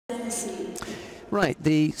Right,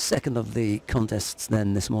 the second of the contests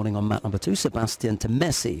then this morning on mat number 2, Sebastian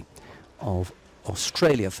Temesi of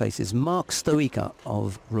Australia faces Mark Stoica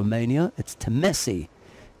of Romania. It's Temesi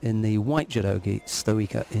in the white judogi,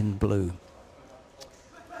 Stoica in blue.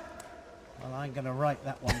 Well, I'm going to write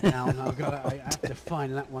that one down. I have to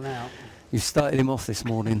find that one out. You started him off this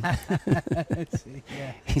morning.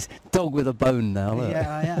 Yeah. He's dog with a bone now. Look.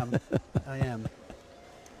 Yeah, I am.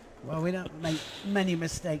 Well, we don't make many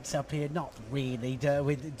mistakes up here. Not really, do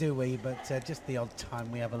we? But just the odd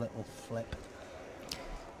time we have a little flip.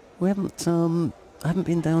 We haven't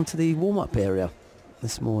been down to the warm-up area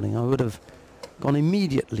this morning. I would have gone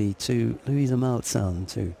immediately to Louisa Malzahn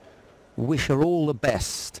to wish her all the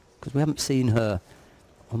best, because we haven't seen her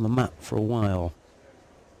on the mat for a while.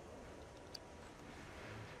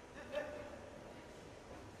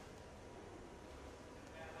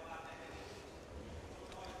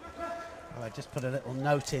 Well, I just put a little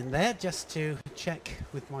note in there just to check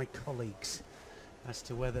with my colleagues as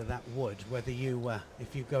to whether that would, whether you,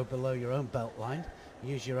 if you go below your own belt line,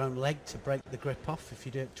 use your own leg to break the grip off. If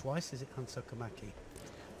you do it twice, is it Hansokamaki?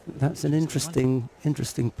 That's an interesting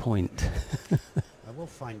point. I will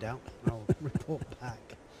find out. I'll report back.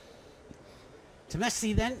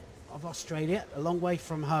 Temesi then, of Australia, a long way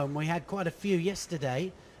from home. We had quite a few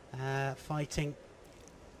yesterday fighting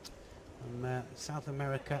from South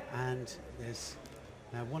America, and there's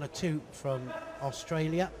one or two from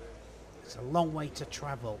Australia. It's a long way to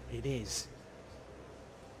travel, it is.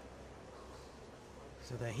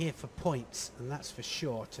 So they're here for points, and that's for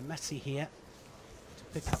sure. Temesi here to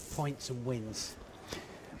pick up points and wins.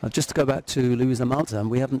 Just to go back to Louisa Malzahn,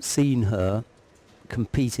 we haven't seen her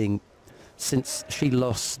competing since she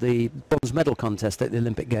lost the bronze medal contest at the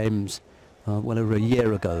Olympic Games well over a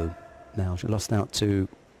year ago now. She lost out to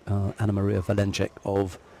Anna Maria Valencic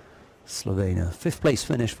of Slovenia. 5th place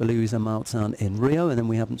finish for Louisa Malzahn in Rio, and then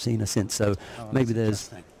we haven't seen her since. So maybe there's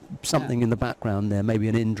something in the background there, maybe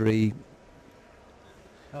an injury.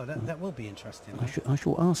 Oh, that will be interesting. I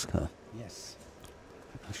shall ask her. Yes.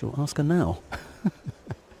 I shall ask her now.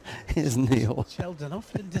 Here's Neil. Sheldon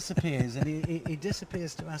often disappears, and he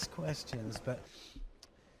disappears to ask questions. But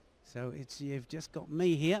so you've just got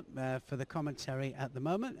me here for the commentary at the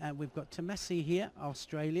moment, and we've got Temesi here,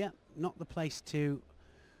 Australia, not the place to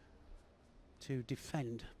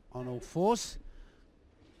defend on all fours.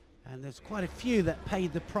 And there's quite a few that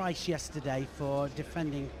paid the price yesterday for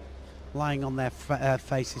defending lying on their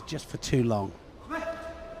faces just for too long.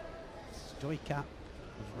 Stoica of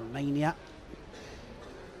Romania.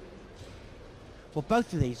 Well,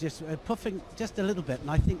 both of these just puffing just a little bit,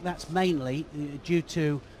 and I think that's mainly due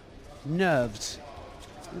to nerves.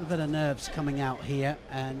 A little bit of nerves coming out here,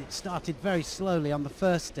 and it started very slowly on the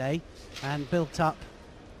first day and built up.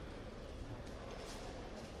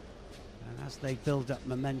 And as they build up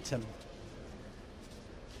momentum,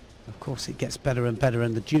 of course it gets better and better,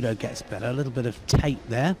 and the judo gets better. A little bit of tape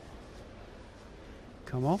there.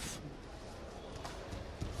 Come off.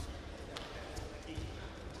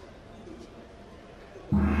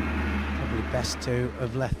 Probably best to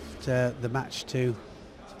have left the match to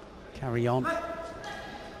carry on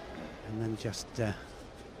and then just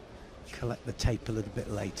collect the tape a little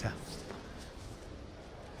bit later.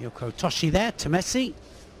 Yoko Toshi there, Temesi.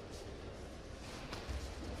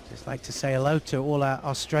 Just like to say hello to all our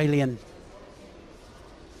Australian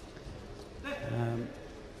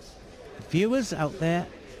viewers out there.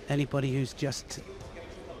 Anybody who's just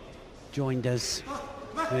joined us.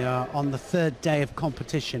 We are on the 3rd day of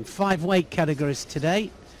competition. 5 weight categories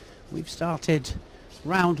today. We've started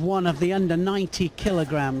round 1 of the under 90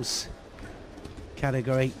 kilograms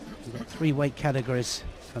category. We've got 3 weight categories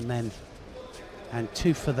for men and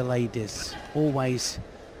 2 for the ladies. Always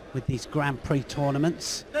with these Grand Prix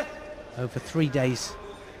tournaments over 3 days.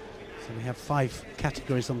 So we have 5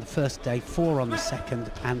 categories on the first day, 4 on the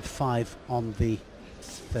second, and 5 on the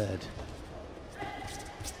third.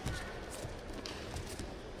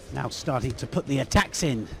 Now starting to put the attacks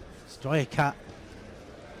in. Stoica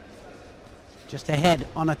just ahead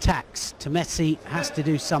on attacks. Temesi has to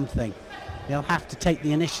do something. They'll have to take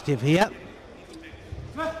the initiative here.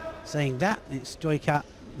 Saying that, it's Stoica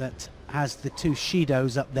that has the 2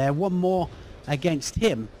 Shidos up there. One more against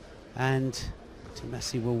him, and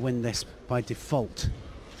Temesi will win this by default.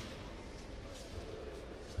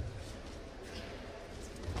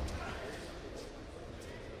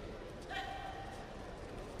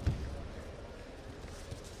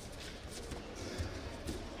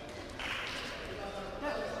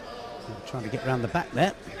 Trying to get around the back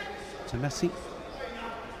there, Temesi.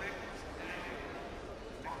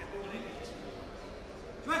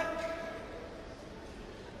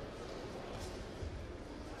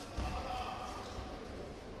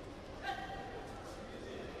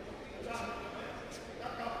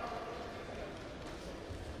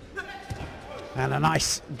 And a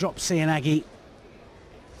nice drop Cianagi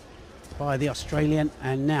by the Australian.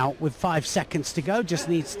 And now with 5 seconds to go, just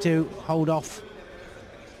needs to hold off.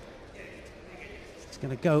 It's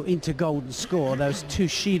going to go into golden score. Those 2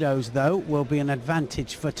 Shidos, though, will be an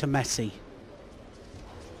advantage for Temesi.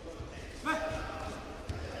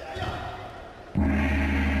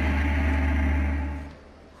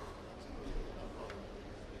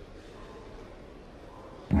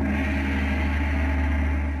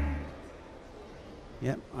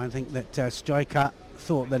 Yep, I think that Striker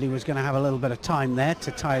thought that he was going to have a little bit of time there to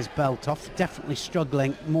tie his belt off. Definitely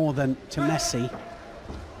struggling more than Temesi.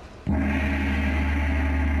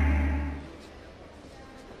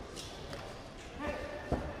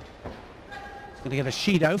 He's going to get a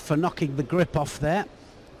Shido for knocking the grip off there.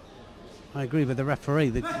 I agree with the referee.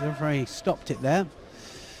 The referee stopped it there.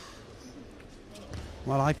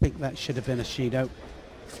 Well, I think that should have been a Shido.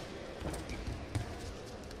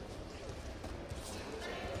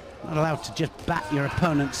 Not allowed to just bat your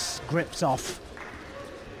opponent's grips off.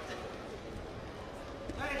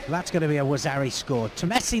 That's going to be a Wazari score.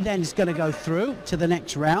 Temesi then is going to go through to the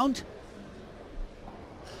next round.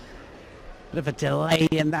 Bit of a delay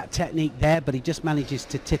in that technique there, but he just manages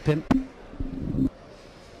to tip him.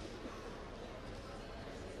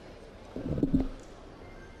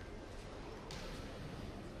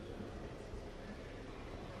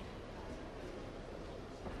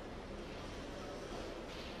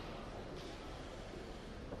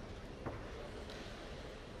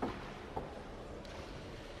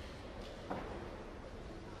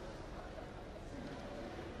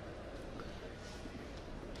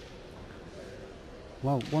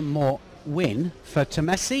 Well, one more win for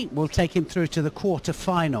Temesi will take him through to the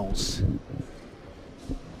quarter-finals.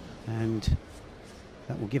 And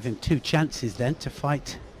that will give him 2 chances then to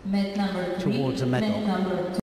fight towards a medal.